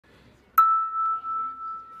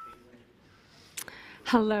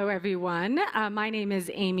Hello, everyone. My name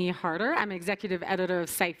is Amy Harder. I'm executive editor of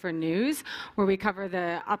Cipher News, where we cover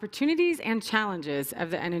the opportunities and challenges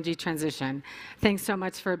of the energy transition. Thanks so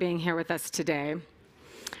much for being here with us today.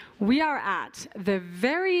 We are at the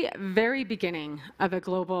very, very beginning of a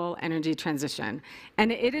global energy transition,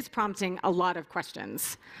 and it is prompting a lot of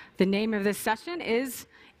questions. The name of this session is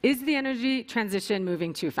the energy transition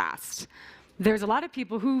moving too fast? There's a lot of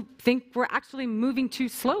people who think we're actually moving too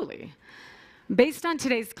slowly. Based on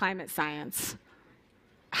today's climate science,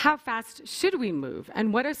 how fast should we move,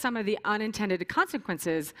 and what are some of the unintended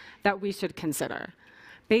consequences that we should consider?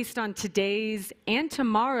 Based on today's and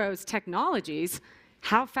tomorrow's technologies,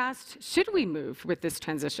 how fast should we move with this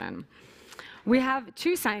transition? We have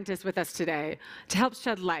two scientists with us today to help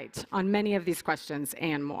shed light on many of these questions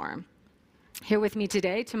and more. Here with me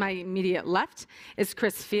today, to my immediate left, is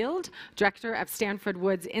Chris Field, director of Stanford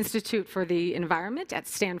Wood's Institute for the Environment at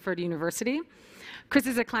Stanford University. Chris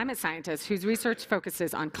is a climate scientist whose research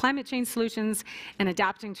focuses on climate change solutions and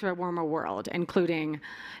adapting to a warmer world, including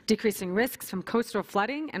decreasing risks from coastal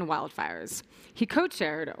flooding and wildfires. He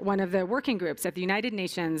co-chaired one of the working groups at the United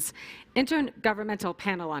Nations Intergovernmental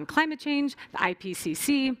Panel on Climate Change, the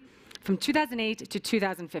IPCC, from 2008 to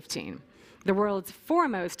 2015, the world's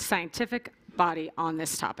foremost scientific body on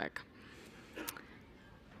this topic.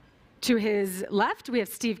 To his left, we have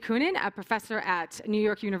Steve Koonin, a professor at New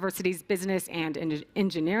York University's Business and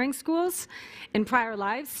Engineering Schools. In prior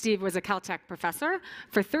lives, Steve was a Caltech professor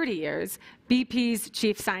for 30 years, BP's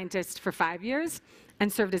chief scientist for 5 years,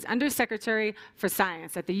 and served as Undersecretary for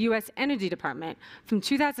Science at the U.S. Energy Department from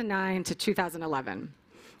 2009 to 2011.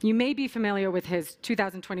 You may be familiar with his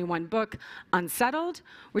 2021 book, Unsettled,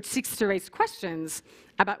 which seeks to raise questions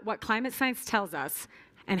about what climate science tells us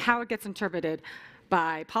and how it gets interpreted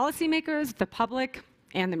by policymakers, the public,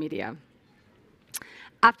 and the media.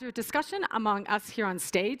 After a discussion among us here on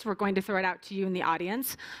stage, we're going to throw it out to you in the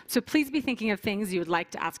audience, so please be thinking of things you would like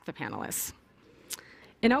to ask the panelists.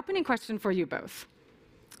 An opening question for you both.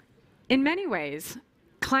 In many ways,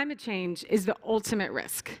 climate change is the ultimate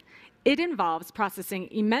risk. It involves processing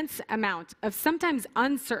immense amount of sometimes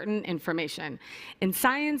uncertain information in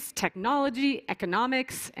science, technology,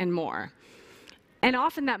 economics, and more. And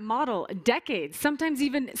often that model decades, sometimes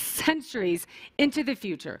even centuries into the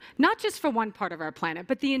future, not just for one part of our planet,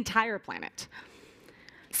 but the entire planet.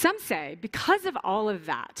 Some say because of all of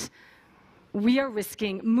that, we are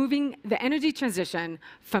risking moving the energy transition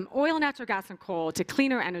from oil, natural gas, and coal to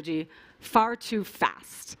cleaner energy far too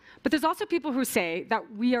fast. But there's also people who say that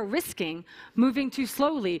we are risking moving too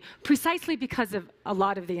slowly precisely because of a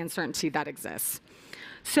lot of the uncertainty that exists.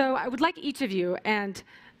 So I would like each of you, and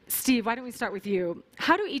Steve, why don't we start with you?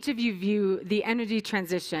 How do each of you view the energy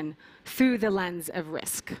transition through the lens of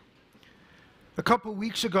risk? A couple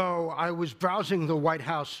weeks ago, I was browsing the White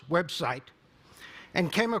House website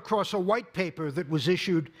and came across a white paper that was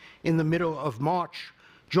issued in the middle of March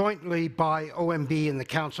jointly by OMB and the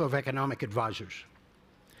Council of Economic Advisors.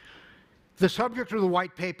 The subject of the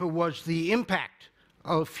white paper was the impact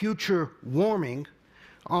of future warming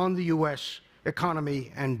on the U.S.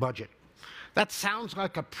 economy and budget. That sounds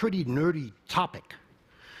like a pretty nerdy topic,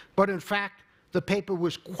 but in fact, the paper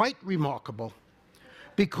was quite remarkable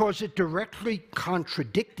because it directly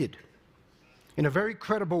contradicted, in a very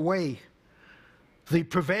credible way, the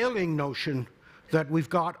prevailing notion that we've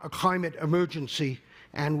got a climate emergency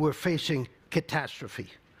and we're facing catastrophe.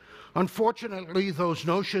 Unfortunately, those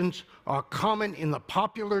notions are common in the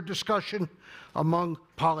popular discussion among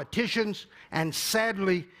politicians and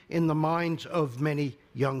sadly in the minds of many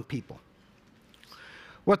young people.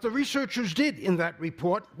 What the researchers did in that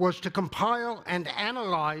report was to compile and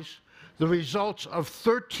analyze the results of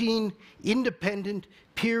 13 independent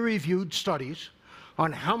peer-reviewed studies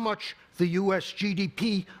on how much the US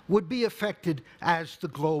GDP would be affected as the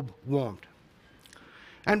globe warmed.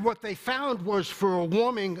 And what they found was for a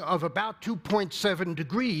warming of about 2.7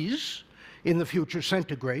 degrees in the future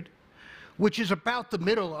centigrade, which is about the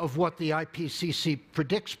middle of what the IPCC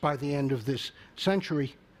predicts by the end of this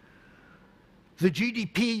century, the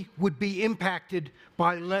GDP would be impacted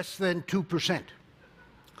by less than 2%.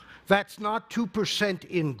 That's not 2%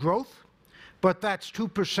 in growth, but that's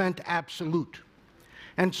 2% absolute.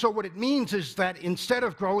 And so what it means is that instead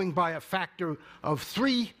of growing by a factor of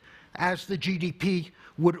 3, as the GDP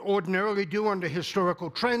would ordinarily do under historical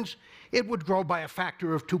trends, it would grow by a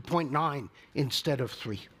factor of 2.9 instead of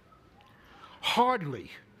 3. Hardly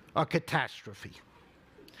a catastrophe.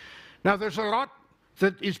 Now, there's a lot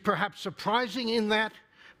that is perhaps surprising in that,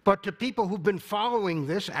 but to people who've been following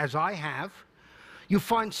this, as I have, you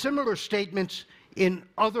find similar statements in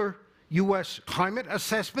other US climate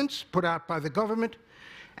assessments put out by the government,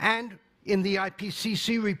 and in the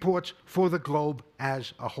IPCC reports for the globe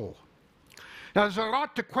as a whole. Now, there's a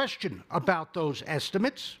lot to question about those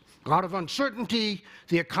estimates. A lot of uncertainty.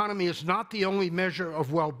 The economy is not the only measure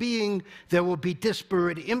of well-being. There will be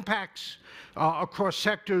disparate impacts across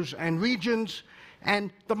sectors and regions,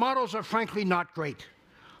 and the models are frankly not great.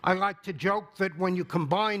 I like to joke that when you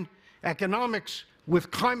combine economics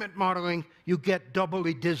with climate modeling, you get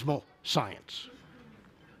doubly dismal science.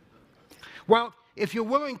 Well, if you're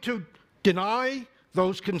willing to deny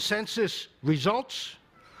those consensus results,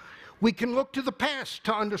 we can look to the past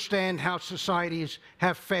to understand how societies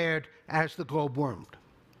have fared as the globe warmed.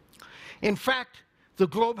 In fact, the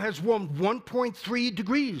globe has warmed 1.3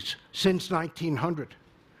 degrees since 1900.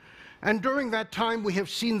 And during that time, we have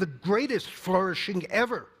seen the greatest flourishing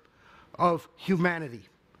ever of humanity.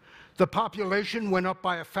 The population went up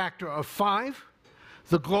by a factor of 5.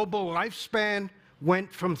 The global lifespan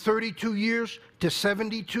went from 32 years to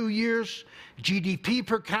 72 years. GDP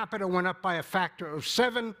per capita went up by a factor of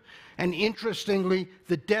 7. And interestingly,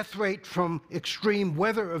 the death rate from extreme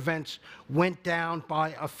weather events went down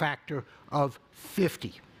by a factor of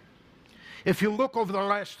 50. If you look over the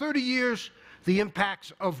last 30 years, the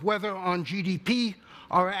impacts of weather on GDP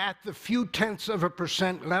are at the few tenths of a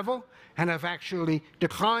 % level and have actually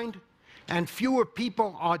declined. And fewer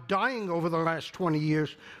people are dying over the last 20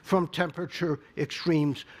 years from temperature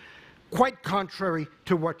extremes, quite contrary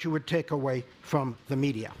to what you would take away from the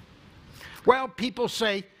media. Well, people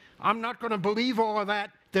say, I'm not going to believe all of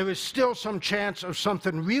that. There is still some chance of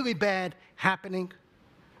something really bad happening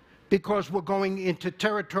because we're going into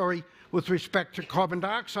territory with respect to carbon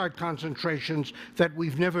dioxide concentrations that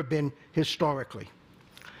we've never been historically.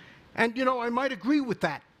 And, you know, I might agree with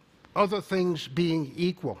that, other things being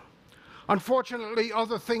equal. Unfortunately,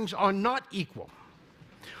 other things are not equal.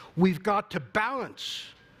 We've got to balance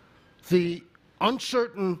the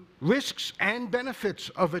uncertain risks and benefits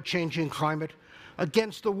of a changing climate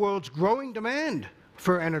against the world's growing demand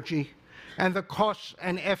for energy and the costs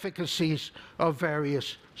and efficacies of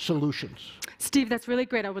various solutions. Steve, that's really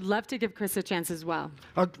great. I would love to give Chris a chance as well.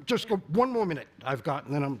 Just one more minute I've got,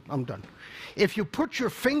 and then I'm done. If you put your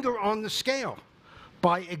finger on the scale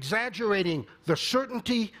by exaggerating the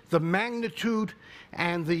certainty, the magnitude,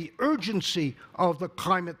 and the urgency of the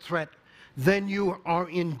climate threat, then you are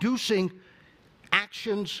inducing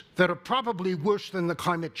actions that are probably worse than the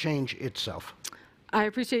climate change itself. I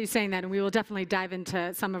appreciate you saying that, and we will definitely dive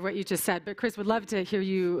into some of what you just said. But Chris, would love to hear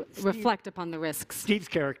you reflect upon the risks. Steve's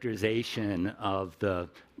characterization of the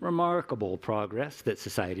remarkable progress that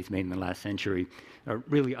society's made in the last century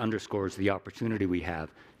really underscores the opportunity we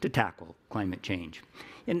have to tackle climate change.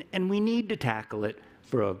 And we need to tackle it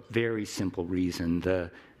for a very simple reason.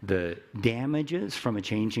 The damages from a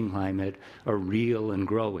changing climate are real and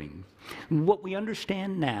growing. What we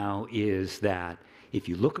understand now is that if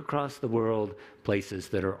you look across the world, places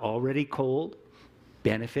that are already cold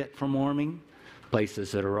benefit from warming.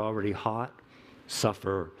 Places that are already hot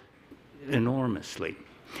suffer enormously.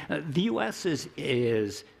 The U.S.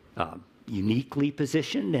 is uniquely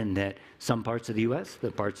positioned in that some parts of the U.S.,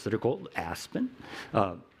 the parts that are cold, Aspen,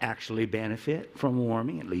 actually benefit from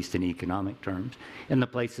warming, at least in economic terms. And the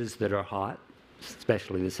places that are hot,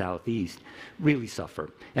 especially the Southeast, really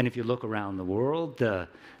suffer. And if you look around the world, the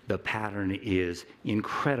pattern is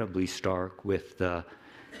incredibly stark, with the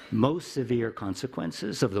most severe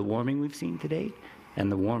consequences of the warming we've seen to date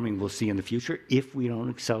and the warming we'll see in the future if we don't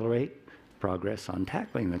accelerate progress on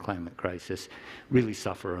tackling the climate crisis really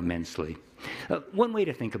suffer immensely. One way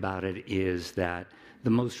to think about it is that the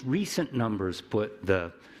most recent numbers put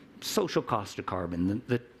the social cost of carbon,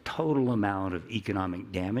 the total amount of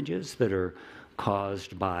economic damages that are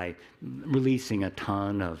caused by releasing a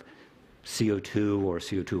ton of CO2 or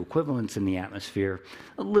CO2 equivalents in the atmosphere,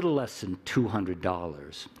 a little less than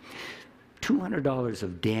 $200. $200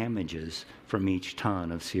 of damages from each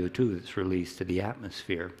ton of CO2 that's released to the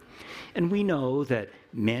atmosphere. And we know that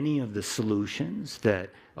many of the solutions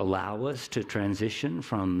that allow us to transition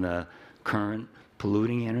from the current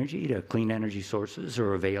polluting energy to clean energy sources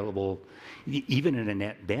are available even at a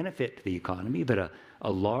net benefit to the economy, but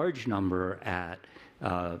a large number at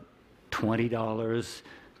 $20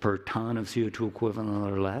 per ton of CO2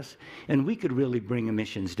 equivalent or less, and we could really bring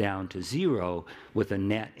emissions down to zero with a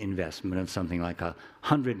net investment of something like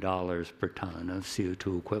 $100 per ton of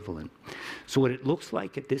CO2 equivalent. So what it looks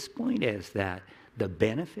like at this point is that the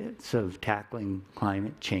benefits of tackling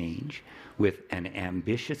climate change with an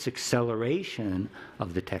ambitious acceleration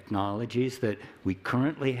of the technologies that we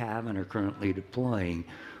currently have and are currently deploying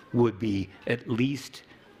would be at least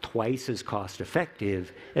twice as cost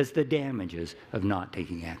effective as the damages of not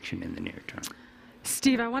taking action in the near term.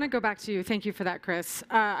 Steve, I want to go back to you. Thank you for that, Chris.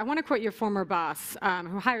 I want to quote your former boss,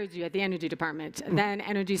 who hired you at the Energy Department, then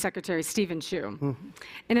Energy Secretary Stephen Chu.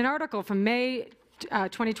 In an article from May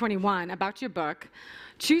 2021 about your book,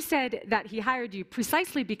 Chu said that he hired you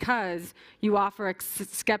precisely because you offer a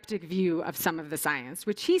skeptic view of some of the science,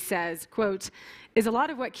 which he says, quote, is a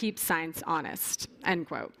lot of what keeps science honest, end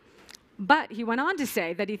quote. But he went on to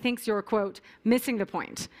say that he thinks you're, quote, missing the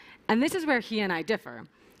point. And this is where he and I differ.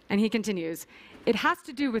 And he continues, it has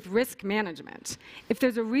to do with risk management. If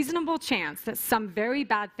there's a reasonable chance that some very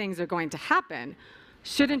bad things are going to happen,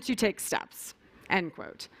 shouldn't you take steps, end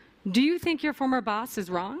quote. Do you think your former boss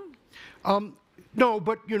is wrong? No,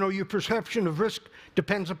 but your perception of risk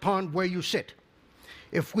depends upon where you sit.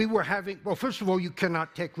 If we were having, well, first of all, you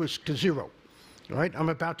cannot take risk to zero. Right? I'm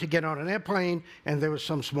about to get on an airplane, and there is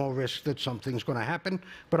some small risk that something's going to happen,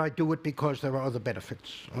 but I do it because there are other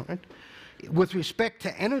benefits. All right? With respect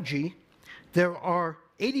to energy, there are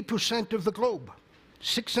 80% of the globe,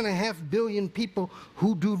 6.5 billion people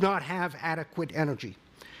who do not have adequate energy.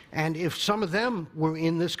 And if some of them were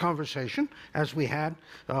in this conversation, as we had,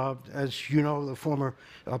 as you know, the former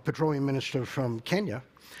petroleum minister from Kenya,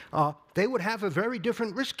 they would have a very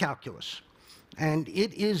different risk calculus. And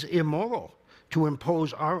it is immoral to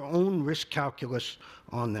impose our own risk calculus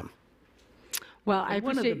on them. Well, I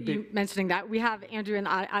appreciate you mentioning that. We have Andrew in the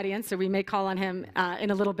audience, so we may call on him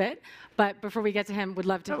in a little bit. But before we get to him, would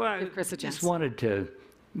love to give Chris a chance. I just wanted to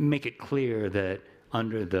make it clear that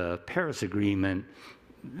under the Paris Agreement,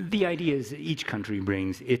 the idea is that each country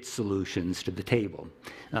brings its solutions to the table.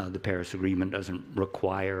 The Paris Agreement doesn't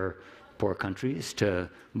require poor countries to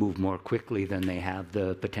move more quickly than they have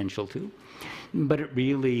the potential to, but it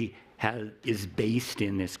really is based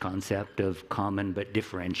in this concept of common but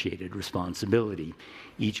differentiated responsibility.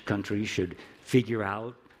 Each country should figure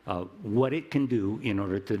out what it can do in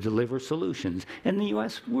order to deliver solutions. And in the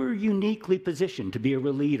US, we're uniquely positioned to be a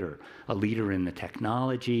leader in the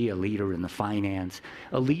technology, a leader in the finance,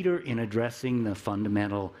 a leader in addressing the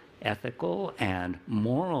fundamental ethical and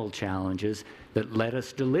moral challenges that let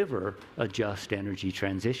us deliver a just energy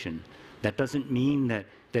transition. That doesn't mean that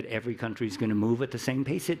every country is going to move at the same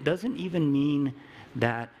pace. It doesn't even mean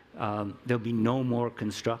that there'll be no more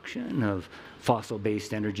construction of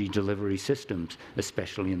fossil-based energy delivery systems,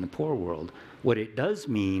 especially in the poor world. What it does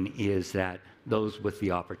mean is that those with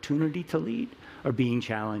the opportunity to lead are being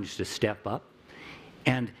challenged to step up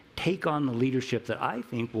and take on the leadership that I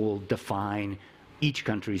think will define each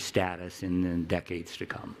country's status in the decades to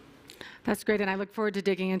come. That's great, and I look forward to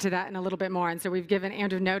digging into that in a little bit more. And so we've given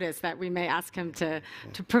Andrew notice that we may ask him to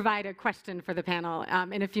provide a question for the panel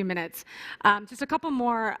in a few minutes. Just a couple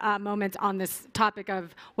more moments on this topic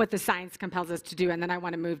of what the science compels us to do, and then I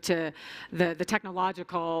want to move to the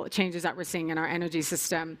technological changes that we're seeing in our energy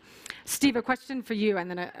system. Steve, a question for you, and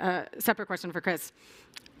then a separate question for Chris.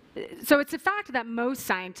 So it's a fact that most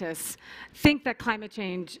scientists think that climate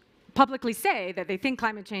change publicly say that they think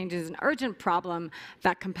climate change is an urgent problem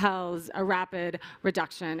that compels a rapid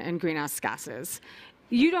reduction in greenhouse gases.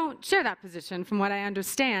 You don't share that position, from what I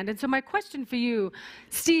understand. And so my question for you,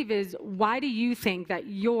 Steve, is why do you think that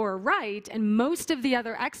you're right and most of the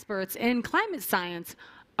other experts in climate science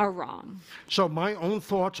are wrong? So my own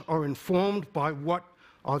thoughts are informed by what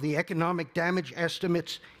are the economic damage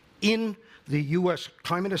estimates in the U.S.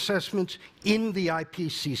 climate assessments in the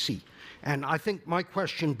IPCC. And I think my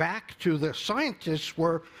question back to the scientists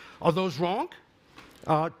were, are those wrong?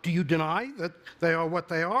 Do you deny that they are what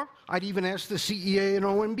they are? I'd even ask the CEA and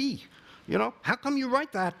OMB, how come you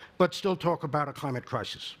write that but still talk about a climate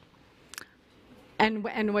crisis? And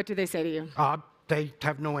what do they say to you? They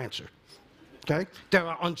have no answer, okay? There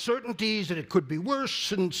are uncertainties that it could be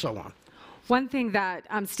worse and so on. One thing that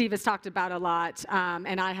Steve has talked about a lot,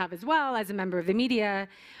 and I have as well as a member of the media,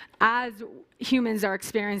 as humans are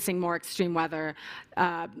experiencing more extreme weather,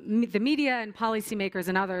 the media and policymakers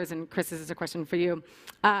and others, and Chris, this is a question for you,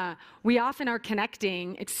 we often are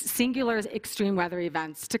connecting singular extreme weather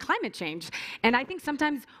events to climate change. And I think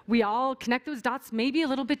sometimes we all connect those dots maybe a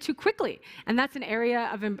little bit too quickly. And that's an area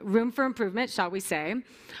of room for improvement, shall we say.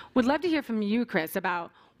 Would love to hear from you, Chris,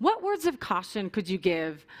 about what words of caution could you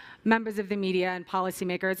give members of the media and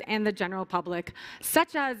policymakers and the general public,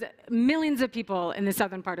 such as millions of people in the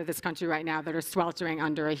southern part of this country right now that are sweltering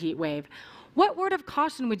under a heat wave? What word of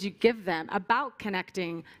caution would you give them about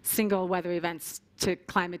connecting single weather events to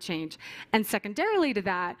climate change? And secondarily to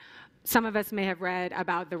that, some of us may have read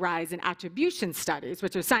about the rise in attribution studies,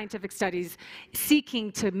 which are scientific studies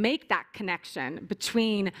seeking to make that connection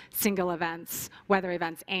between single events, weather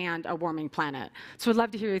events, and a warming planet. So we'd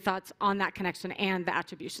love to hear your thoughts on that connection and the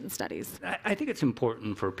attribution studies. I think it's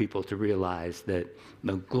important for people to realize that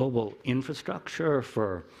the global infrastructure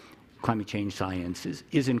for climate change science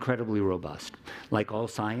is incredibly robust. Like all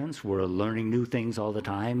science, we're learning new things all the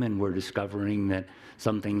time, and we're discovering that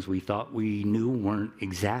some things we thought we knew weren't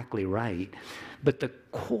exactly right. But the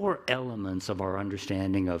core elements of our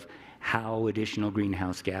understanding of how additional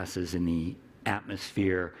greenhouse gases in the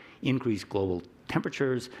atmosphere increase global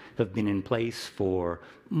temperatures have been in place for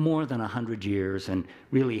more than 100 years and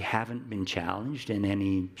really haven't been challenged in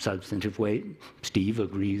any substantive way. Steve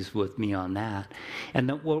agrees with me on that. And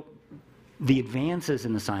that the advances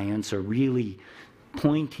in the science are really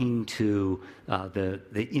pointing to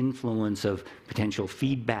the influence of potential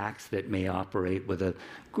feedbacks that may operate with a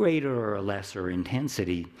greater or lesser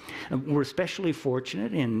intensity. We're especially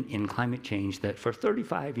fortunate in climate change that for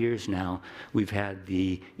 35 years now, we've had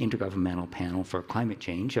the Intergovernmental Panel for Climate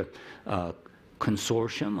Change, a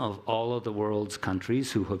consortium of all of the world's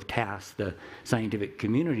countries who have tasked the scientific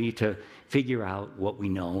community to figure out what we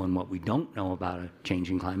know and what we don't know about a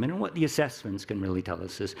changing climate, and what the assessments can really tell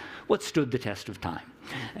us is what stood the test of time.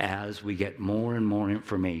 As we get more and more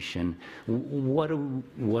information, what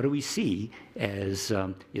do we see as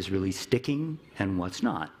is really sticking and what's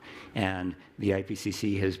not? And the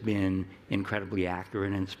IPCC has been incredibly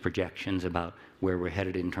accurate in its projections about where we're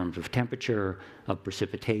headed in terms of temperature, of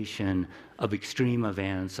precipitation, of extreme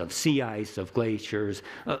events, of sea ice, of glaciers.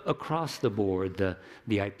 Across the board, the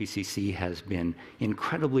IPCC has been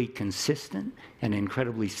incredibly consistent and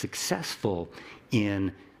incredibly successful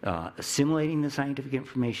in assimilating the scientific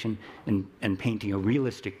information and painting a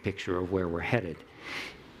realistic picture of where we're headed.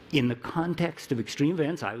 In the context of extreme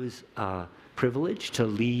events, I was privileged to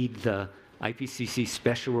lead the IPCC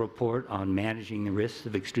special report on managing the risks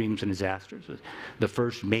of extremes and disasters. It was the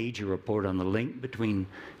first major report on the link between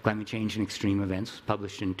climate change and extreme events, was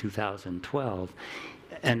published in 2012.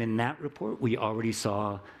 And in that report, we already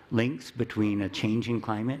saw links between a changing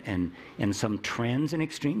climate and some trends in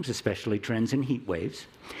extremes, especially trends in heat waves.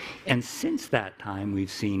 And since that time,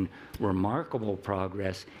 we've seen remarkable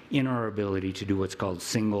progress in our ability to do what's called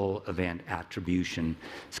single event attribution.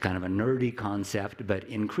 It's kind of a nerdy concept, but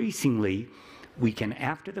increasingly, we can,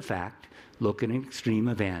 after the fact, look at an extreme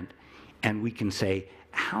event, and we can say,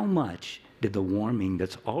 how much did the warming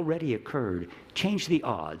that's already occurred change the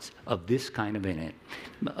odds of this kind of event?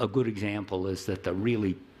 A good example is that the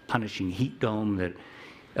really punishing heat dome that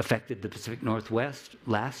affected the Pacific Northwest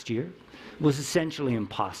last year was essentially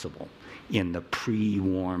impossible in the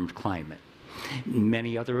pre-warmed climate.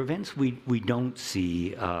 Many other events, we don't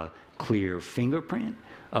see a clear fingerprint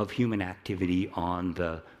of human activity on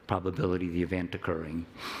the probability of the event occurring.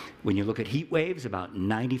 When you look at heat waves, about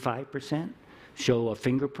 95% show a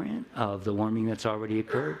fingerprint of the warming that's already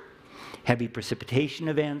occurred. Heavy precipitation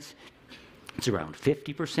events, it's around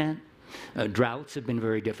 50%. Droughts have been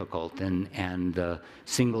very difficult, and the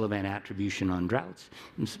single event attribution on droughts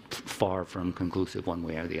is far from conclusive one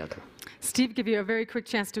way or the other. Steve, give you a very quick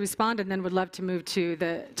chance to respond, and then would love to move to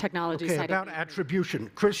the technology side. About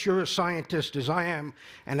attribution. Chris, you're a scientist, as I am,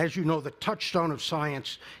 and as you know, the touchstone of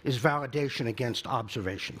science is validation against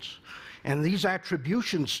observations. And these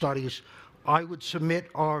attribution studies, I would submit,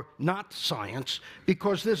 are not science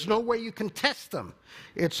because there's no way you can test them.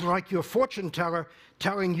 It's like your fortune teller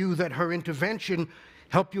telling you that her intervention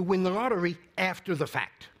helped you win the lottery after the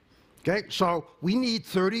fact. Okay? So we need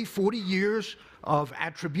 30, 40 years of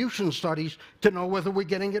attribution studies to know whether we're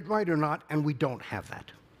getting it right or not, and we don't have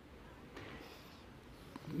that.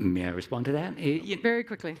 May I respond to that? Very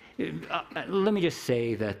quickly. Let me just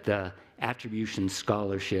say that the attribution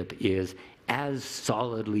scholarship is as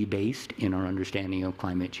solidly based in our understanding of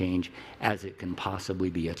climate change as it can possibly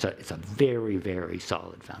be. It's a very, very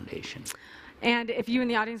solid foundation. And if you in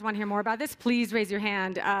the audience want to hear more about this, please raise your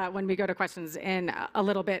hand when we go to questions in a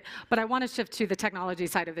little bit. But I want to shift to the technology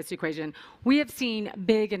side of this equation. We have seen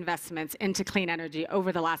big investments into clean energy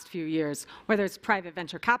over the last few years, whether it's private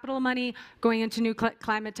venture capital money going into new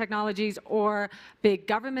climate technologies or big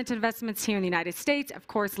government investments here in the United States, of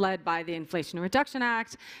course, led by the Inflation Reduction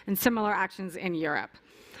Act and similar actions in Europe.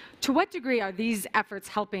 To what degree are these efforts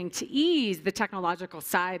helping to ease the technological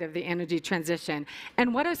side of the energy transition?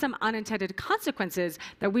 And what are some unintended consequences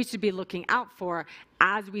that we should be looking out for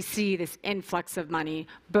as we see this influx of money,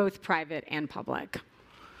 both private and public?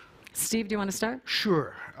 Steve, do you want to start?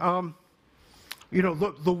 Sure. You know,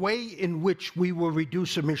 the way in which we will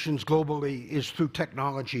reduce emissions globally is through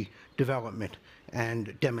technology development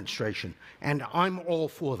and demonstration. And I'm all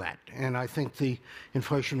for that. And I think the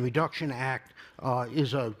Inflation Reduction Act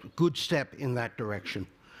is a good step in that direction.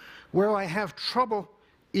 Where I have trouble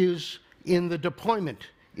is in the deployment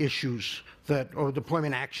issues or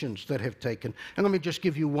deployment actions that have taken. And let me just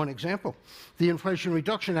give you one example. The Inflation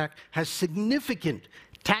Reduction Act has significant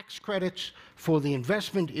tax credits for the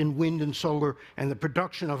investment in wind and solar and the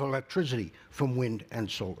production of electricity from wind and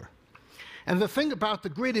solar. And the thing about the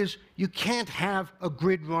grid is you can't have a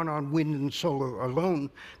grid run on wind and solar alone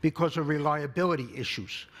because of reliability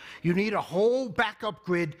issues. You need a whole backup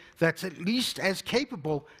grid that's at least as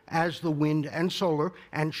capable as the wind and solar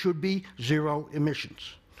and should be zero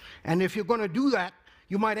emissions. And if you're going to do that,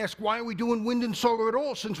 you might ask, why are we doing wind and solar at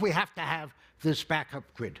all since we have to have this backup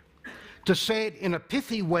grid? To say it in a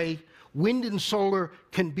pithy way, wind and solar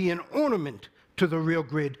can be an ornament to the real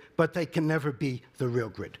grid, but they can never be the real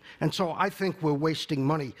grid. And so I think we're wasting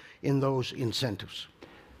money in those incentives.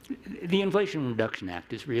 The Inflation Reduction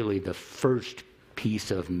Act is really the first piece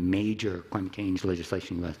of major climate change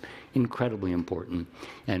legislation in the U.S. Incredibly important.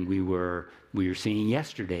 And we were seeing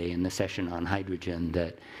yesterday in the session on hydrogen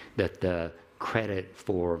that the credit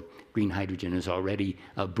for green hydrogen is already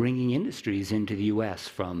bringing industries into the U.S.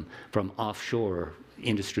 from offshore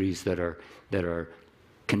industries that are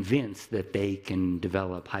convinced that they can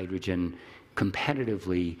develop hydrogen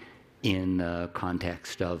competitively in the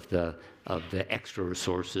context of the extra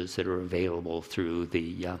resources that are available through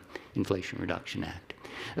the Inflation Reduction Act.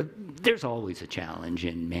 There's always a challenge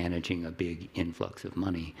in managing a big influx of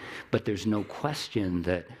money, but there's no question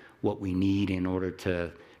that what we need in order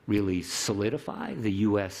to really solidify the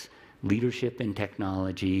U.S. leadership in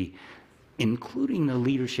technology, including the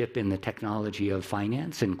leadership in the technology of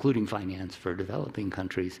finance, including finance for developing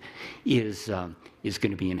countries, is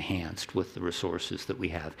going to be enhanced with the resources that we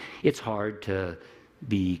have. It's hard to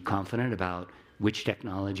be confident about which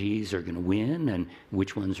technologies are going to win and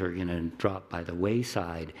which ones are going to drop by the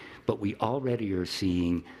wayside, but we already are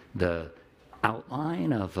seeing the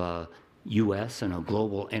outline of a U.S. and a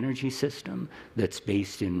global energy system that's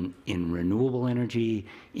based in renewable energy,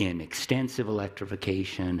 in extensive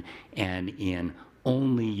electrification, and in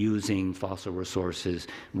only using fossil resources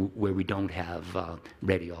where we don't have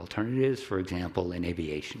ready alternatives, for example, in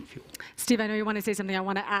aviation fuel. Steve, I know you want to say something. I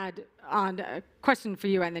want to add on a question for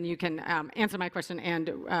you, and then you can answer my question and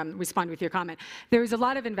respond with your comment. There's a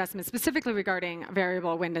lot of investment, specifically regarding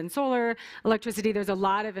variable wind and solar electricity. There's a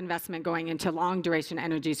lot of investment going into long-duration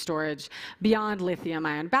energy storage beyond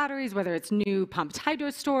lithium-ion batteries, whether it's new pumped hydro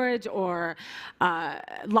storage or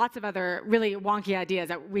lots of other really wonky ideas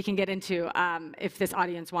that we can get into if this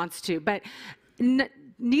audience wants to. But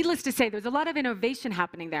needless to say, there's a lot of innovation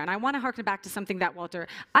happening there. And I want to harken back to something that Walter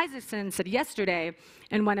Isaacson said yesterday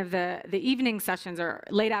in one of the evening sessions or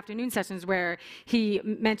late afternoon sessions, where he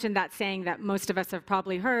mentioned that saying that most of us have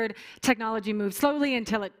probably heard: technology moves slowly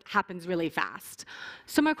until it happens really fast.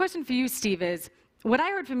 So my question for you, Steve, is what I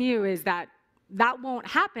heard from you is that won't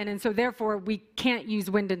happen, and so therefore we can't use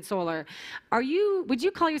wind and solar. Would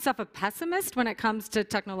you call yourself a pessimist when it comes to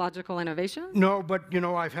technological innovation? No, but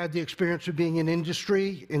I've had the experience of being in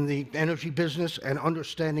industry, in the energy business, and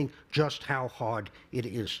understanding just how hard it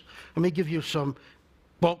is. Let me give you some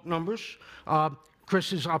bulk numbers.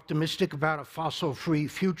 Chris is optimistic about a fossil-free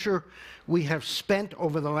future. We have spent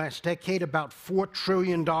over the last decade about $4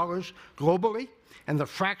 trillion globally, and the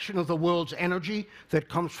fraction of the world's energy that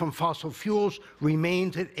comes from fossil fuels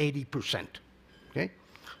remains at 80%. Okay?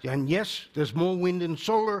 And yes, there's more wind and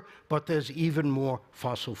solar, but there's even more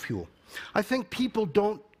fossil fuel. I think people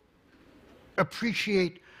don't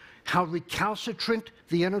appreciate how recalcitrant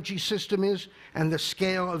the energy system is and the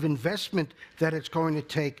scale of investment that it's going to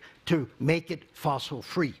take to make it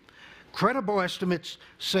fossil-free. Credible estimates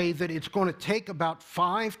say that it's going to take about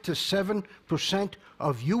 5 to 7%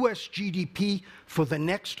 of U.S. GDP for the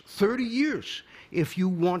next 30 years if you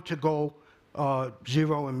want to go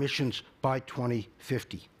zero emissions by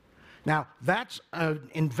 2050. Now, that's an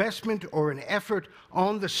investment or an effort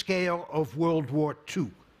on the scale of World War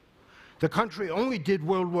II. The country only did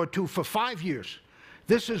World War II for 5 years.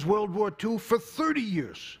 This is World War II for 30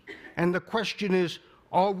 years. And the question is,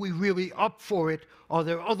 are we really up for it? Are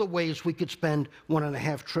there other ways we could spend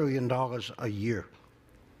 $1.5 trillion a year?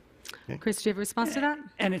 Okay. Chris, do you have a response to that?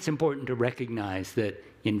 And it's important to recognize that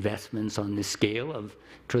investments on this scale of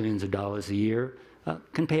trillions of dollars a year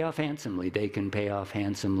can pay off handsomely. They can pay off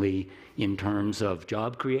handsomely in terms of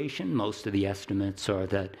job creation. Most of the estimates are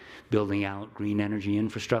that building out green energy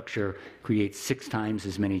infrastructure creates 6 times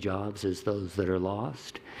as many jobs as those that are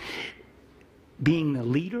lost. Being the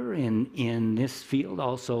leader in this field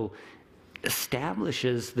also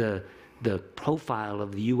establishes the profile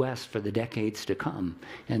of the U.S. for the decades to come.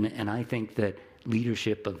 And I think that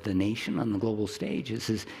leadership of the nation on the global stage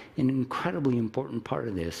is an incredibly important part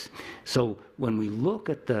of this. So when we look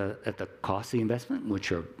at the cost of the investment,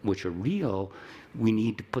 which are real, we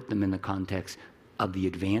need to put them in the context of the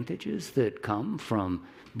advantages that come from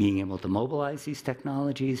being able to mobilize these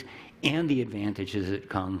technologies and the advantages that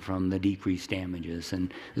come from the decreased damages.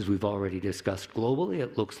 And as we've already discussed globally,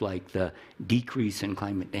 it looks like the decrease in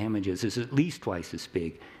climate damages is at least twice as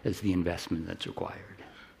big as the investment that's required.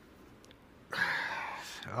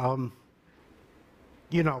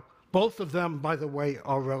 You know, both of them, by the way,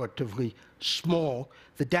 are relatively small.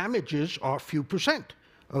 The damages are a few percent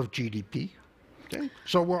of GDP. Okay?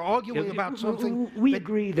 So we're arguing about something. We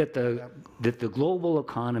agree that the global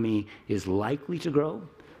economy is likely to grow,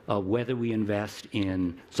 whether we invest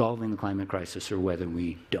in solving the climate crisis or whether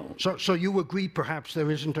we don't. So you agree perhaps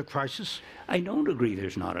there isn't a crisis? I don't agree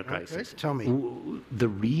there's not a crisis. Okay, tell me. The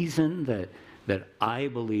reason that I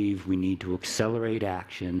believe we need to accelerate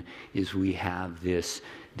action is we have this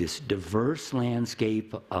diverse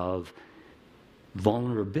landscape of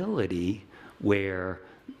vulnerability where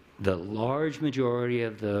the large majority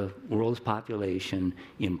of the world's population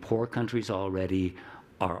in poor countries already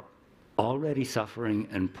are already suffering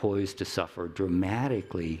and poised to suffer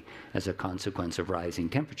dramatically as a consequence of rising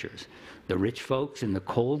temperatures. The rich folks in the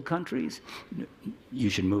cold countries,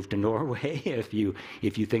 you should move to Norway if you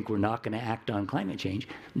think we're not going to act on climate change,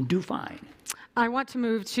 do fine. I want to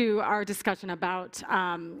move to our discussion about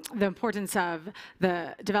the importance of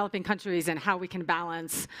the developing countries and how we can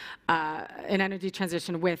balance an energy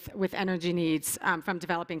transition with energy needs from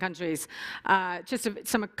developing countries. Just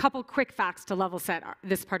a couple quick facts to level set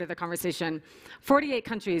this part of the conversation. 48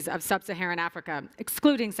 countries of sub-Saharan Africa,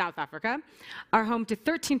 excluding South Africa, are home to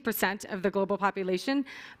 13% of the global population,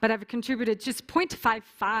 but have contributed just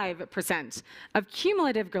 0.55% of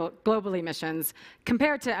cumulative global emissions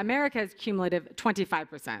compared to America's cumulative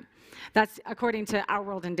 25%. That's according to Our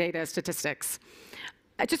World in Data statistics.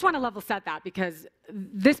 I just want to level set that because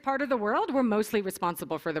this part of the world, we're mostly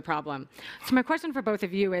responsible for the problem. So my question for both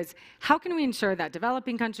of you is, how can we ensure that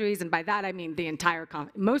developing countries, and by that I mean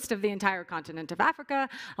most of the entire continent of Africa,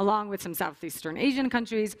 along with some Southeastern Asian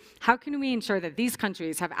countries, how can we ensure that these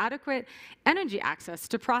countries have adequate energy access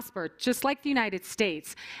to prosper, just like the United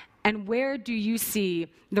States? And where do you see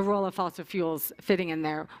the role of fossil fuels fitting in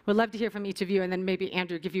there? We'd love to hear from each of you, and then maybe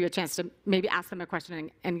Andrew, give you a chance to maybe ask them a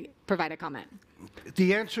question and provide a comment.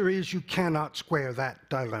 The answer is you cannot square that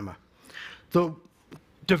dilemma. The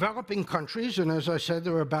developing countries, and as I said,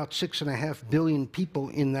 there are about 6.5 billion people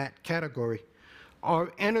in that category,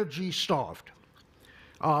 are energy starved.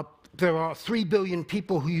 There are 3 billion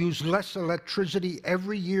people who use less electricity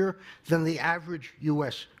every year than the average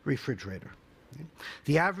US refrigerator.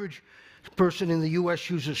 The average person in the US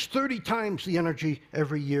uses 30 times the energy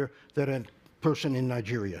every year that a person in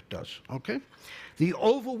Nigeria does, okay? The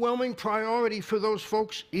overwhelming priority for those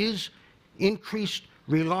folks is increased,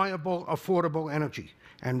 reliable, affordable energy.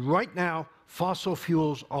 And right now, fossil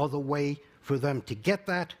fuels are the way for them to get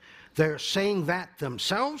that. They're saying that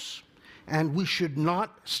themselves, and we should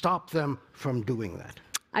not stop them from doing that.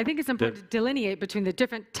 I think it's important to delineate between the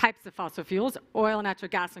different types of fossil fuels, oil, natural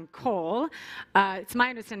gas, and coal. It's my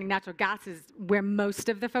understanding natural gas is where most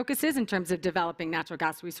of the focus is in terms of developing natural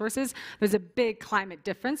gas resources. There's a big climate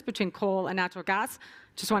difference between coal and natural gas.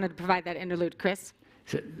 Just wanted to provide that interlude. Chris?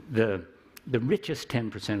 So the richest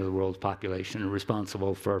 10% of the world's population are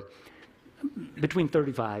responsible for between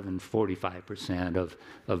 35 and 45%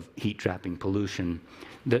 of heat-trapping pollution.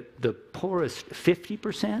 The poorest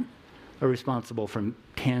 50% are responsible for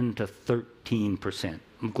 10 to 13%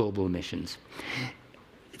 of global emissions.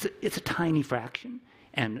 It's a tiny fraction,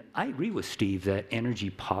 and I agree with Steve that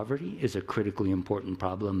energy poverty is a critically important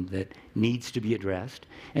problem that needs to be addressed,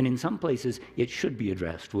 and in some places it should be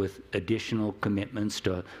addressed with additional commitments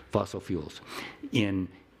to fossil fuels. In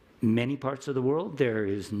many parts of the world, there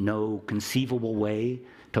is no conceivable way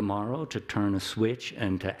tomorrow to turn a switch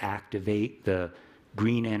and to activate the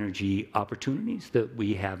green energy opportunities that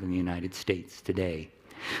we have in the United States today.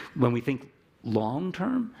 When we think long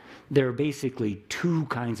term, there are basically two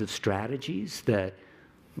kinds of strategies that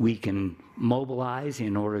we can mobilize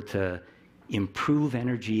in order to improve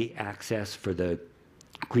energy access for the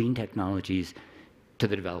green technologies to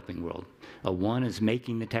the developing world. One is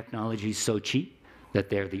making the technologies so cheap that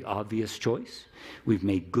they're the obvious choice. We've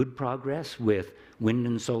made good progress with wind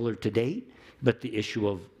and solar to date, but the issue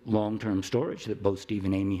of long-term storage that both Steve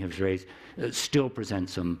and Amy have raised still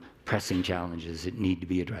presents some pressing challenges that need to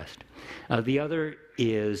be addressed. The other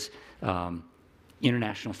is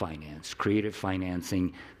international finance, creative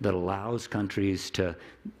financing that allows countries to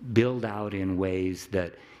build out in ways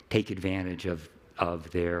that take advantage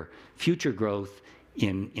of their future growth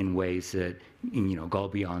in ways that go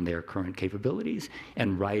beyond their current capabilities.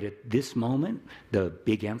 And right at this moment, the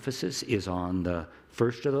big emphasis is on the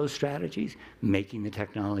first of those strategies, making the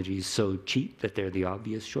technologies so cheap that they're the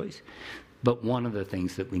obvious choice. But one of the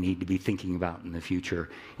things that we need to be thinking about in the future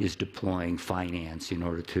is deploying finance in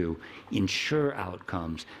order to ensure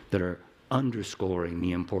outcomes that are underscoring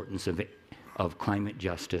the importance of climate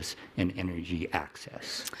justice and energy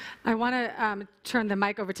access. I want to turn the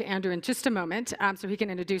mic over to Andrew in just a moment so he can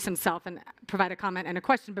introduce himself and provide a comment and a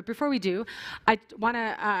question. But before we do, I want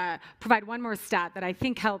to provide one more stat that I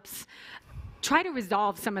think helps try to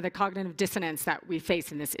resolve some of the cognitive dissonance that we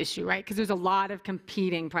face in this issue, right? Because there's a lot of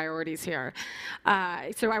competing priorities here.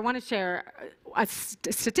 So I want to share a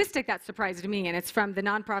statistic that surprised me, and it's from the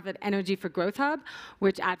nonprofit Energy for Growth Hub,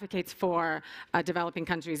 which advocates for developing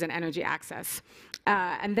countries and energy access.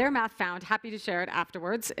 And their math found, happy to share it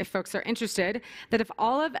afterwards if folks are interested, that if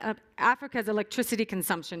all of Africa's electricity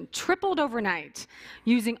consumption tripled overnight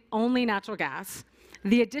using only natural gas,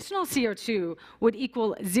 the additional CO2 would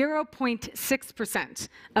equal 0.6%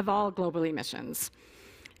 of all global emissions.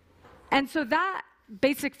 And so that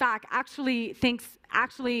basic fact actually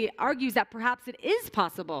argues that perhaps it is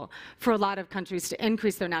possible for a lot of countries to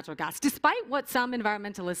increase their natural gas, despite what some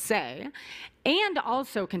environmentalists say, and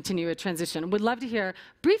also continue a transition. Would love to hear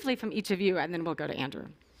briefly from each of you, and then we'll go to Andrew.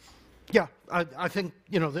 Yeah, I think,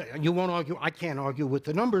 you won't argue, I can't argue with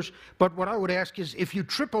the numbers, but what I would ask is, if you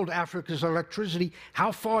tripled Africa's electricity,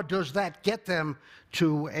 how far does that get them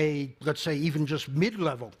to a, let's say, even just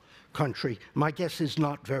mid-level country? My guess is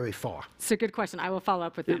not very far. It's a good question. I will follow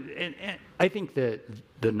up with them. And I think that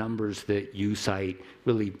the numbers that you cite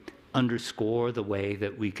really underscore the way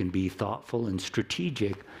that we can be thoughtful and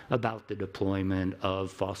strategic about the deployment of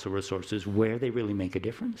fossil resources where they really make a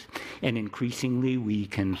difference. And increasingly, we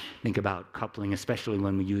can think about coupling, especially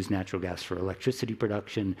when we use natural gas for electricity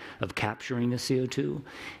production, of capturing the CO2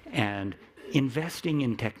 and investing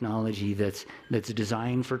in technology that's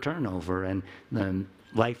designed for turnover. And the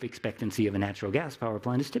life expectancy of a natural gas power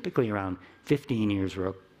plant is typically around 15 years, where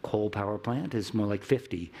a coal power plant is more like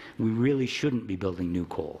 50. We really shouldn't be building new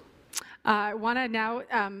coal. I want to now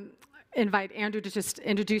invite Andrew to just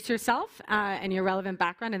introduce yourself and your relevant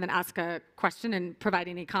background, and then ask a question and provide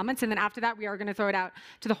any comments. And then after that, we are going to throw it out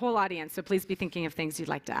to the whole audience. So please be thinking of things you'd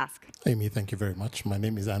like to ask. Amy, thank you very much. My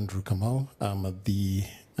name is Andrew Kamal. I'm at the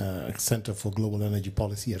Center for Global Energy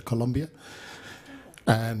Policy at Columbia.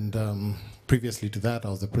 And previously to that, I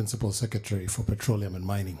was the Principal Secretary for Petroleum and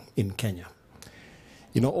Mining in Kenya.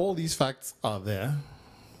 All these facts are there.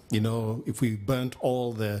 If we burnt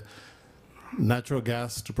all the natural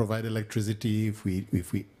gas to provide electricity,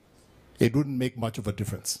 it wouldn't make much of a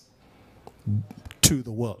difference to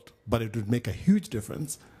the world, but it would make a huge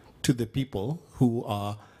difference to the people who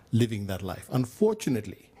are living that life.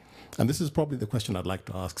 Unfortunately, and this is probably the question I'd like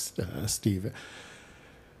to ask Steve,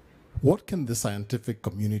 what can the scientific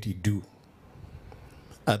community do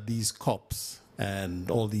at these COPs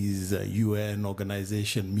and all these UN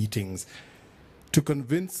organization meetings to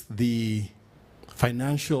convince the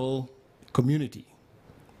financial community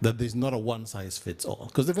that there's not a one-size-fits-all?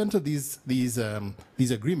 Because they've entered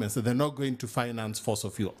these agreements that they're not going to finance fossil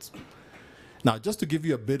fuels. Now, just to give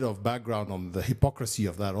you a bit of background on the hypocrisy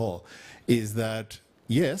of that all, is that,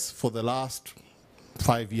 yes, for the last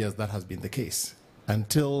 5 years that has been the case,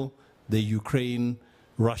 until the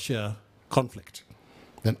Ukraine-Russia conflict.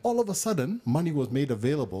 Then all of a sudden, money was made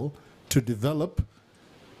available to develop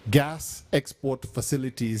gas export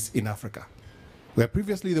facilities in Africa, where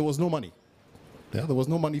previously there was no money. Yeah, there was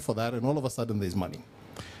no money for that, and all of a sudden there's money.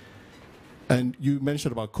 And you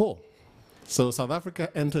mentioned about coal. So South Africa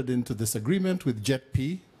entered into this agreement with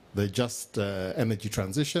JETP, the Just Energy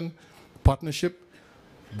Transition Partnership,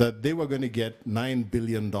 that they were going to get $9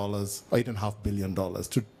 billion, $8.5 billion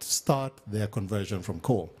to start their conversion from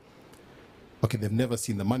coal. Okay, they've never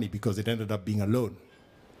seen the money because it ended up being a loan.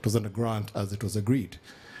 It wasn't a grant as it was agreed.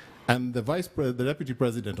 And the Deputy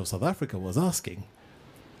President of South Africa was asking,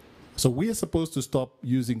 so we are supposed to stop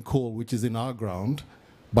using coal, which is in our ground,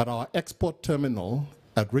 but our export terminal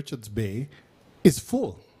at Richards Bay is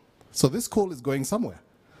full. So this coal is going somewhere.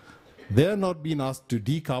 They're not being asked to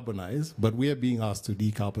decarbonize, but we are being asked to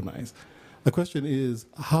decarbonize. The question is,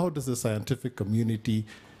 how does the scientific community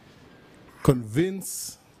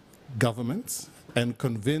convince governments and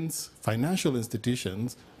convince financial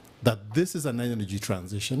institutions that this is an energy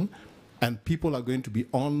transition and people are going to be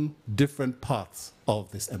on different paths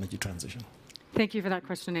of this energy transition? Thank you for that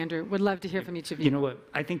question, Andrew. Would love to hear from each of you. You know what?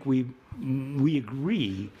 I think we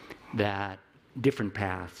agree that different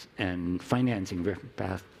paths and financing different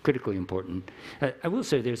paths critically important. I will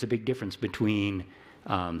say there's a big difference between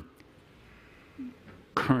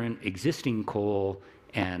current existing coal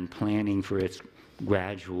and planning for its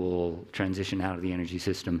gradual transition out of the energy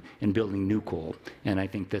system and building new coal. And I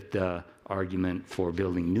think that the argument for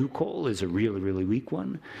building new coal is a really, really weak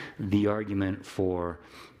one. The argument for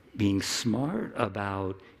being smart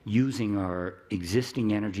about using our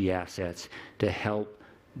existing energy assets to help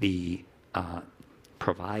the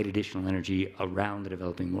provide additional energy around the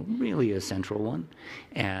developing world really a central one.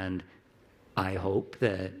 And I hope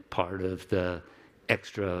that part of the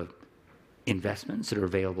extra investments that are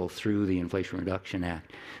available through the Inflation Reduction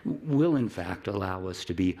Act will in fact allow us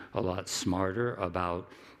to be a lot smarter about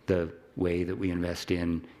the way that we invest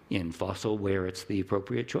in fossil where it's the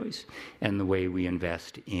appropriate choice, and the way we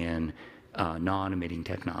invest in non-emitting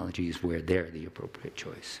technologies where they're the appropriate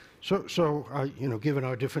choice. So you know, given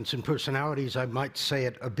our difference in personalities, I might say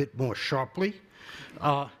it a bit more sharply.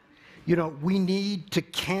 You know, we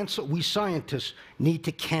scientists need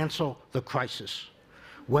to cancel the crisis.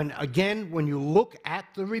 When you look at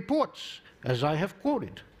the reports, as I have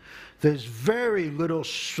quoted, there's very little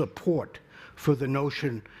support for the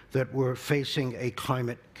notion that we're facing a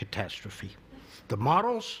climate catastrophe. The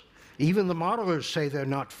models, even the modelers say they're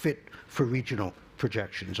not fit for regional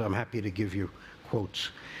projections. I'm happy to give you quotes.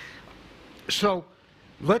 So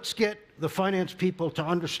let's get the finance people to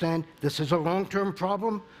understand this is a long-term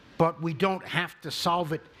problem, but we don't have to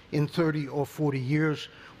solve it in 30 or 40 years.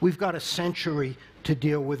 We've got a century to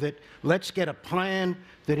deal with it. Let's get a plan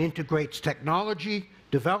that integrates technology,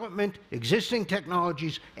 development, existing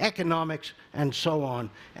technologies, economics, and so on,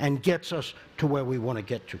 and gets us to where we want to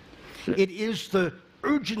get to. It is the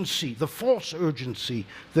urgency, the false urgency,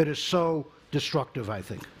 that is so destructive, I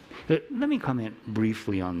think. Let me comment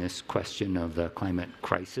briefly on this question of the climate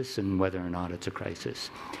crisis and whether or not it's a crisis.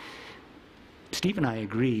 Steve and I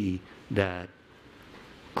agree that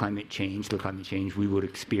the climate change we would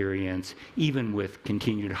experience, even with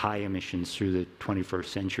continued high emissions through the 21st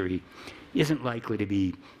century, isn't likely to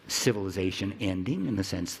be civilization ending in the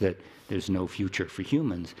sense that there's no future for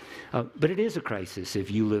humans. But it is a crisis if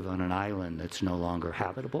you live on an island that's no longer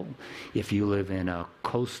habitable, if you live in a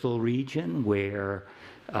coastal region where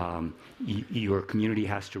your community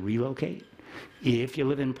has to relocate, if you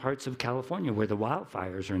live in parts of California where the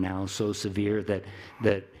wildfires are now so severe that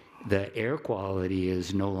the air quality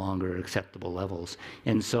is no longer at acceptable levels.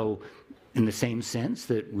 And so in the same sense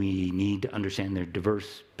that we need to understand their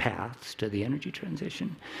diverse paths to the energy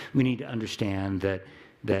transition, we need to understand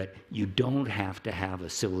that you don't have to have a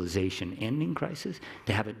civilization-ending crisis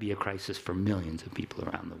to have it be a crisis for millions of people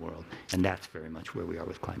around the world. And that's very much where we are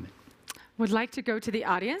with climate. Would like to go to the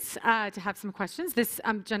audience to have some questions. This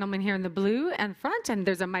gentleman here in the blue and front, and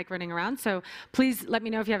there's a mic running around. So please let me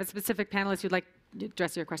know if you have a specific panelist you'd like to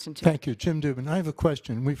address your question to. Thank you. Jim Dubin. I have a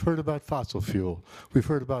question. We've heard about fossil fuel. We've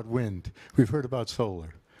heard about wind. We've heard about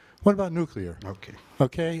solar. What about nuclear? Okay.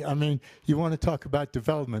 Okay? I mean, you want to talk about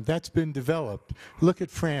development. That's been developed. Look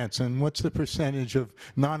at France, and what's the percentage of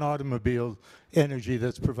non-automobile energy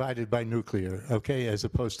that's provided by nuclear, okay, as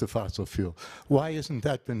opposed to fossil fuel? Why hasn't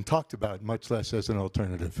that been talked about, much less as an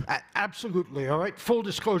alternative? Absolutely. All right. Full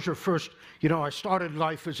disclosure first. You know, I started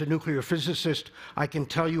life as a nuclear physicist. I can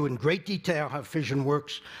tell you in great detail how fission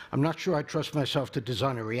works. I'm not sure I trust myself to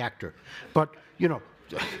design a reactor. But, you know,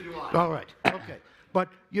 all right. Okay. But,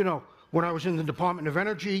 you know, when I was in the Department of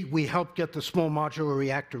Energy, we helped get the Small Modular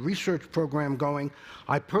Reactor Research Program going.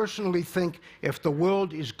 I personally think if the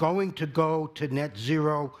world is going to go to net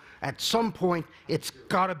zero, at some point, it's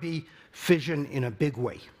got to be fission in a big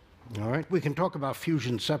way. All right? We can talk about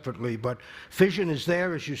fusion separately, but fission is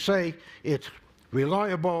there, as you say. It's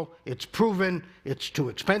reliable, it's proven, it's too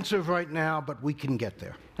expensive right now, but we can get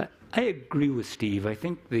there. I agree with Steve. I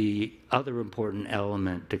think the other important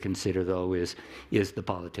element to consider, though, is the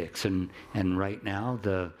politics. And right now,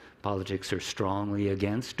 the politics are strongly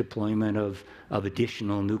against deployment of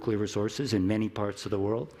additional nuclear resources in many parts of the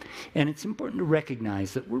world. And it's important to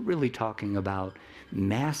recognize that we're really talking about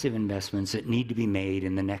massive investments that need to be made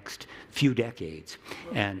in the next few decades.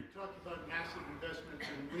 Well, and talk about massive investments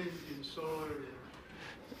in wind, in solar,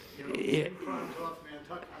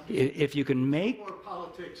 if you can make more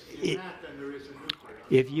politics in that than there is in nuclear.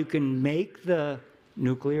 If you can make the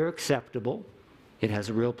nuclear acceptable it has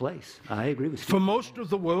a real place. I agree with you. For most of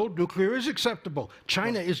the world, nuclear is acceptable.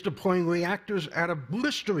 China is deploying reactors at a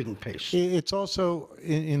blistering pace. It's also,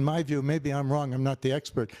 in my view, maybe I'm wrong, I'm not the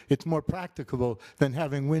expert, it's more practicable than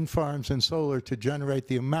having wind farms and solar to generate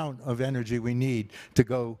the amount of energy we need to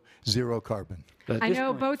go zero carbon. I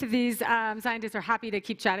know both of these scientists are happy to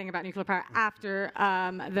keep chatting about nuclear power after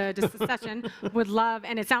the session. Would love,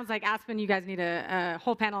 and it sounds like Aspen, you guys need a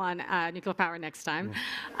whole panel on nuclear power next time.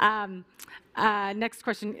 Next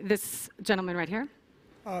question, this gentleman right here.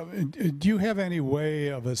 Do you have any way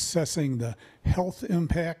of assessing the health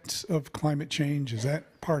impacts of climate change? Is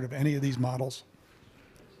that part of any of these models?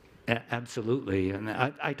 Absolutely, and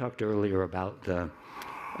I talked earlier about the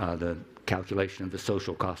calculation of the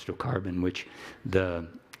social cost of carbon, which the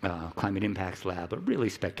Climate Impacts Lab, a really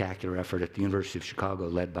spectacular effort at the University of Chicago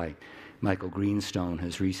led by Michael Greenstone,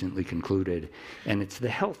 has recently concluded. And it's the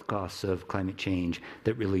health costs of climate change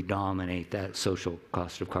that really dominate that social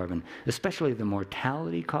cost of carbon, especially the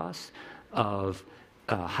mortality costs of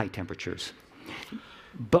high temperatures.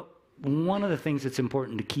 But one of the things that's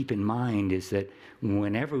important to keep in mind is that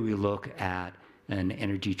whenever we look at an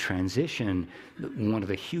energy transition, one of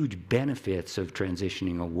the huge benefits of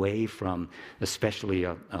transitioning away from especially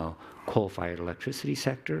a coal-fired electricity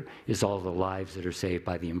sector is all the lives that are saved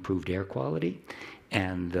by the improved air quality,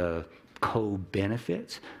 and the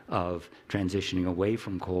co-benefits of transitioning away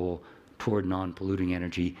from coal toward non-polluting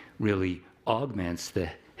energy really augments the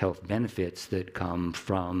health benefits that come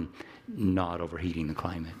from not overheating the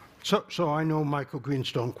climate. So I know Michael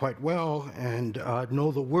Greenstone quite well and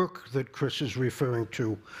know the work that Chris is referring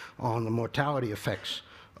to on the mortality effects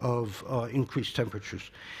of increased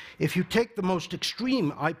temperatures. If you take the most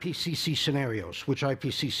extreme IPCC scenarios, which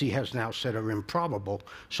IPCC has now said are improbable,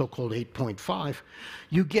 so-called 8.5,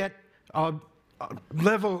 you get a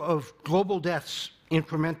level of global deaths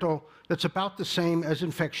incremental that's about the same as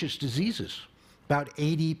infectious diseases. About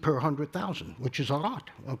 80 per 100,000, which is a lot,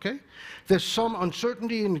 okay? There's some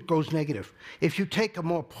uncertainty and it goes negative. If you take a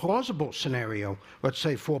more plausible scenario, let's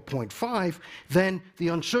say 4.5, then the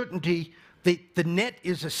uncertainty, the net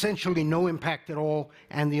is essentially no impact at all,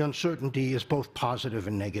 and the uncertainty is both positive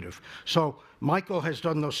and negative. So Michael has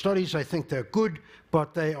done those studies. I think they're good,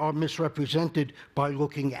 but they are misrepresented by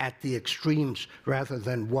looking at the extremes rather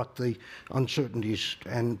than what the uncertainties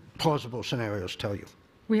and plausible scenarios tell you.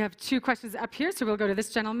 We have two questions up here, so we'll go to this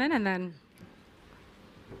gentleman and then.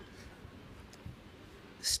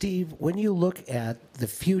 Steve, when you look at the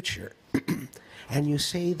future and you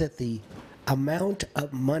say that the amount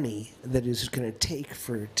of money that is going to take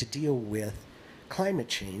to deal with climate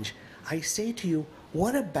change, I say to you,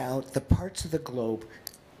 what about the parts of the globe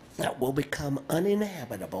that will become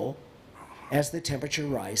uninhabitable as the temperature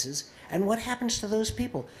rises? And what happens to those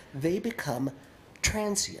people? They become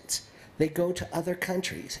transients. They go to other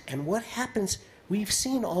countries. And what happens, we've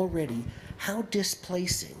seen already how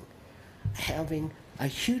displacing having a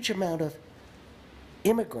huge amount of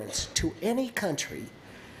immigrants to any country.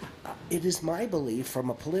 It is my belief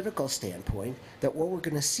from a political standpoint that what we're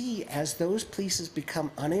going to see as those places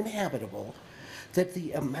become uninhabitable, that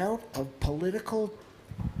the amount of political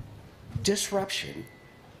disruption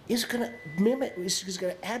is going to mimic, is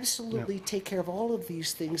going to absolutely take care of all of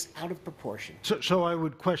these things out of proportion. So I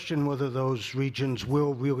would question whether those regions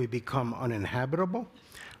will really become uninhabitable.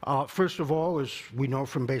 First of all, as we know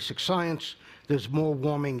from basic science, there's more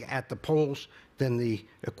warming at the poles than the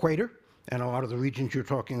equator, and a lot of the regions you're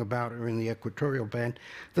talking about are in the equatorial band.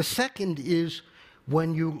 The second is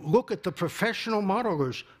when you look at the professional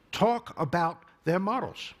modelers talk about their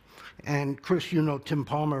models. And Chris, you know Tim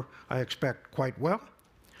Palmer, I expect, quite well.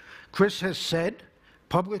 Chris has said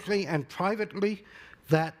publicly and privately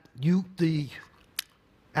that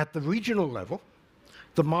at the regional level,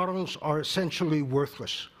 the models are essentially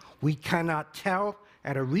worthless. We cannot tell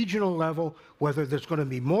at a regional level whether there's going to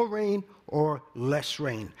be more rain or less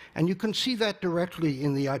rain. And you can see that directly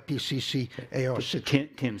in the IPCC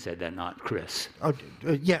AR6. Tim said that, not Chris.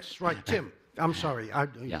 Yes, right, Tim. I'm sorry.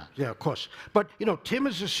 Yeah, of course. But, you know, Tim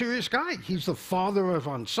is a serious guy. He's the father of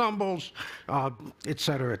ensembles, et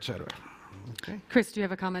cetera, et cetera. Okay. Chris, do you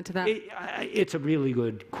have a comment to that? It's a really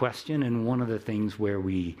good question, and one of the things where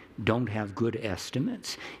we don't have good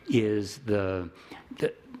estimates is the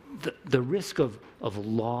risk of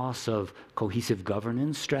loss of cohesive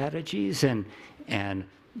governance strategies and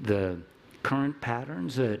the current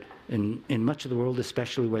patterns that in much of the world,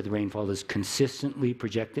 especially where the rainfall is consistently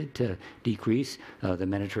projected to decrease, the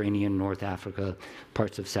Mediterranean, North Africa,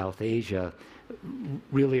 parts of South Asia,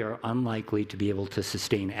 really are unlikely to be able to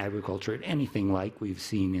sustain agriculture at anything like we've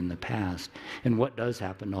seen in the past. And what does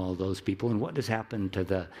happen to all those people, and what does happen to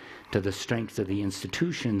the strength of the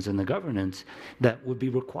institutions and the governance that would be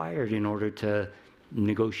required in order to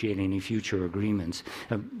negotiate any future agreements?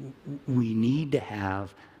 We need to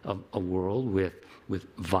have a world with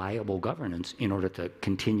viable governance in order to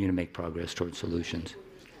continue to make progress towards solutions.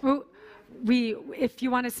 Well, if you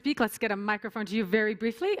want to speak, let's get a microphone to you very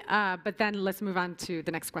briefly, but then let's move on to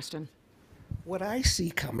the next question. What I see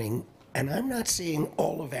coming, and I'm not saying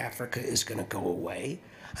all of Africa is going to go away,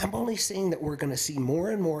 I'm only saying that we're going to see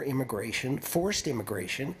more and more immigration, forced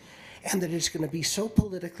immigration, and that it's going to be so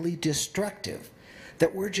politically destructive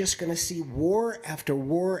that we're just going to see war after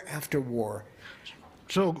war after war.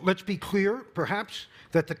 So let's be clear, perhaps,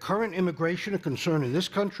 that the current immigration concern in this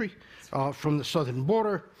country from the southern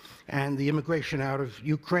border and the immigration out of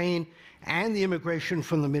Ukraine and the immigration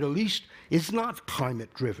from the Middle East is not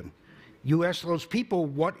climate-driven. You ask those people,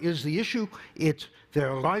 what is the issue? It's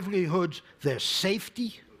their livelihoods, their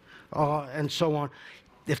safety, and so on.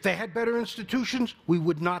 If they had better institutions, we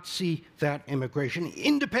would not see that immigration,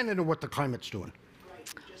 independent of what the climate's doing.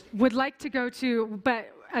 Would like to go to,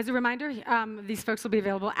 but as a reminder, these folks will be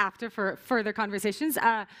available after for further conversations.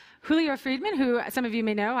 Julio Friedman, who some of you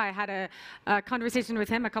may know, I had a conversation with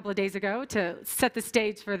him a couple of days ago to set the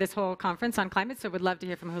stage for this whole conference on climate, so would love to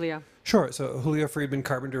hear from Julio. Sure. So Julio Friedman,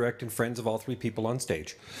 Carbon Direct, and friends of all three people on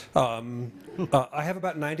stage. I have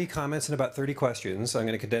about 90 comments and about 30 questions. I'm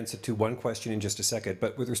going to condense it to one question in just a second.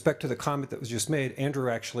 But with respect to the comment that was just made, Andrew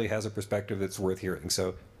actually has a perspective that's worth hearing.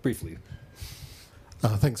 So briefly.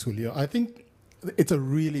 Thanks, Julio. I think it's a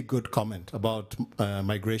really good comment about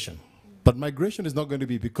migration. But migration is not going to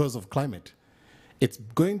be because of climate. It's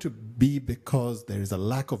going to be because there is a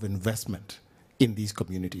lack of investment in these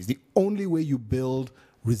communities. The only way you build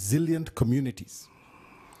resilient communities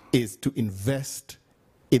is to invest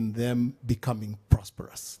in them becoming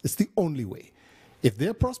prosperous. It's the only way. If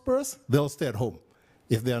they're prosperous, they'll stay at home.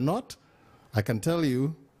 If they're not, I can tell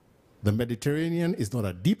you the Mediterranean is not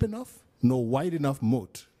a deep enough nor wide enough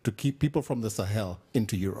moat to keep people from the Sahel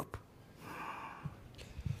into Europe.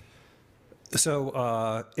 So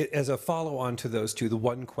as a follow-on to those two, the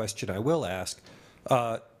one question I will ask,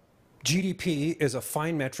 GDP is a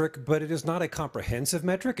fine metric, but it is not a comprehensive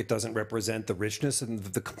metric. It doesn't represent the richness and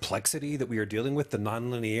the complexity that we are dealing with, the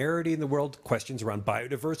nonlinearity in the world, questions around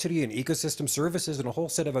biodiversity and ecosystem services, and a whole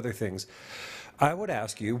set of other things. I would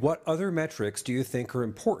ask you, what other metrics do you think are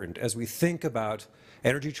important as we think about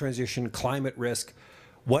energy transition, climate risk?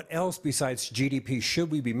 What else besides GDP should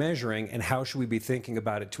we be measuring, and how should we be thinking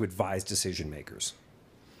about it to advise decision makers?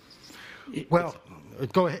 Well,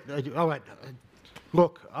 go ahead. All right.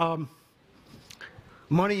 Look,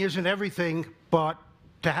 money isn't everything, but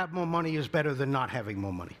to have more money is better than not having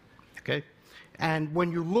more money, okay? And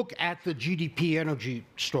when you look at the GDP energy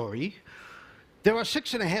story, there are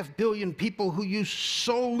 6.5 billion people who use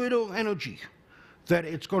so little energy that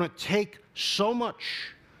it's going to take so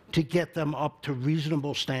much to get them up to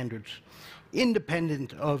reasonable standards,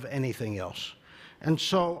 independent of anything else. And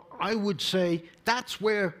so I would say that's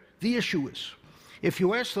where the issue is. If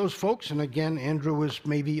you ask those folks, and again, Andrew is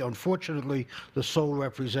maybe, unfortunately, the sole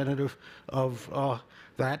representative of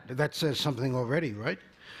that says something already, right?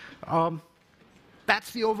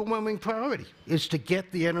 That's the overwhelming priority, is to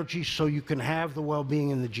get the energy so you can have the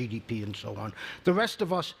well-being and the GDP and so on. The rest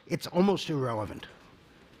of us, it's almost irrelevant.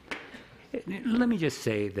 Let me just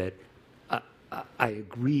say that I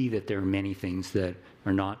agree that there are many things that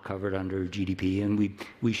are not covered under GDP, and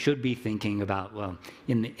we should be thinking about, well,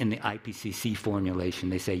 in the IPCC formulation,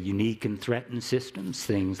 they say unique and threatened systems,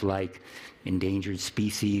 things like endangered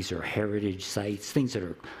species or heritage sites, things that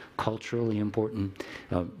are culturally important,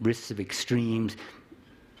 risks of extremes,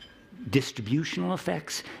 distributional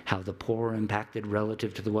effects, how the poor are impacted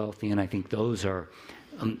relative to the wealthy, and I think those are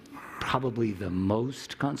probably the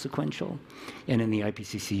most consequential. And in the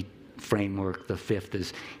IPCC framework, the fifth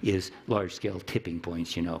is large-scale tipping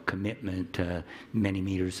points, you know, commitment to many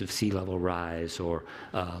meters of sea level rise, or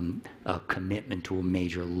a commitment to a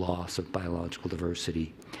major loss of biological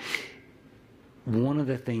diversity. One of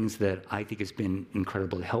the things that I think has been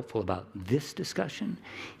incredibly helpful about this discussion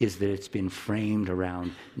is that it's been framed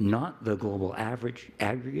around not the global average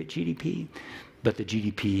aggregate GDP, but the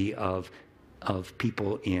GDP of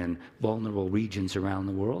people in vulnerable regions around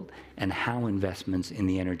the world, and how investments in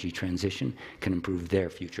the energy transition can improve their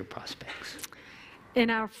future prospects. In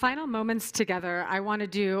our final moments together, I want to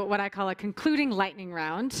do what I call a concluding lightning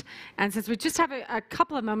round. And since we just have a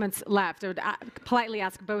couple of moments left, I would politely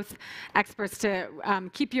ask both experts to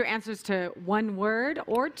keep your answers to one word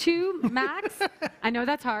or two max. I know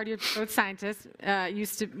that's hard. You're both scientists,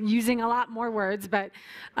 used to using a lot more words, but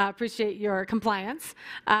appreciate your compliance.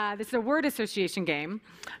 This is a word association game.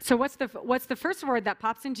 So what's the first word that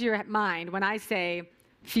pops into your mind when I say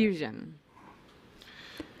fusion?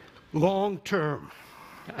 Long term.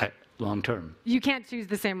 Long term. You can't choose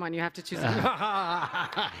the same one. You have to choose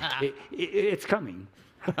one. It's coming.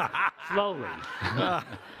 Slowly.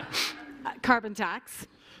 Carbon tax.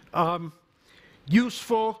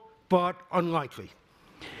 Useful, but unlikely.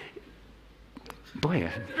 Boy,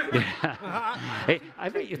 hey, I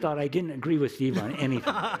bet you thought I didn't agree with Steve on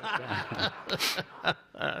anything.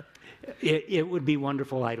 It would be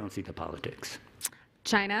wonderful. I don't see the politics.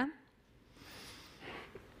 China.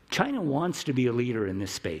 China wants to be a leader in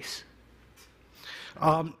this space.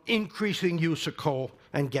 Increasing use of coal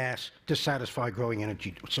and gas to satisfy growing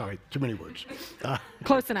energy. Sorry, too many words.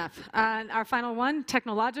 Close enough. Our final one,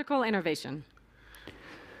 technological innovation.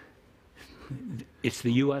 It's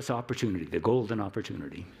the U.S. opportunity, the golden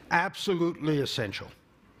opportunity. Absolutely essential.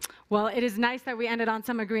 Well, it is nice that we ended on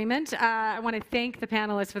some agreement. I want to thank the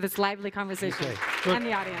panelists for this lively conversation and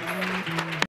the audience.